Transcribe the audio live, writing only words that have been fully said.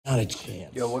Not a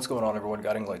chance. Yo, what's going on everyone?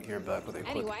 Guiding Light here, back with a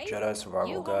quick Jedi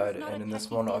survival guide, and in this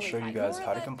one I'll show you guys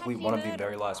how to complete one of the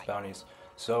very last bounties.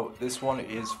 So this one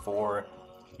is for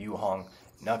Yuhong.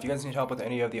 Now if you guys need help with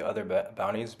any of the other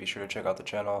bounties, be sure to check out the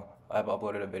channel. I've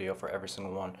uploaded a video for every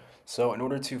single one. So in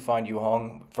order to find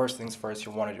Yuhong, first things first,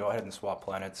 you'll want to go ahead and swap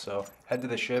planets. So head to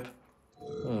the ship,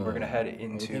 we're going to head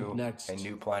into a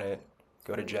new planet,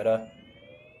 go to Jeddah.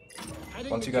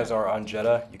 Once you guys are on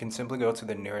Jeddah, you can simply go to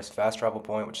the nearest fast travel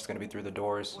point, which is going to be through the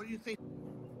doors.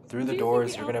 Through the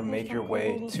doors, you're going to make your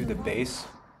way to the base.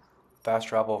 Fast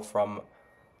travel from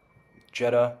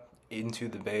Jeddah into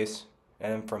the base,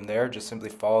 and then from there, just simply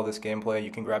follow this gameplay.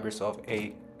 You can grab yourself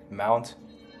a mount,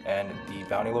 and the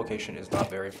bounty location is not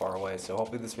very far away. So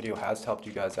hopefully this video has helped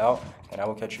you guys out, and I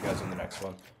will catch you guys in the next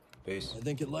one. Peace. I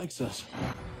think it likes us.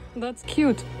 That's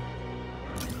cute.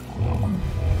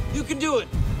 You can do it!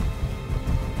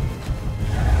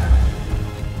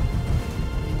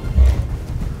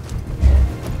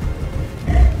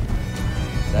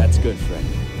 That's good, friend.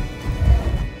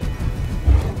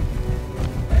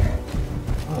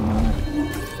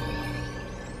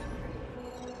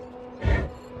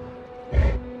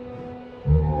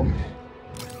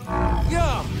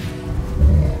 Yeah!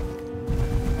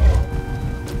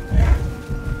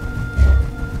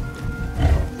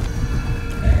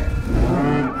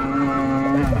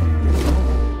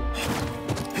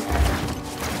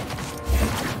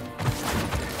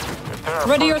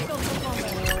 Ready yourself.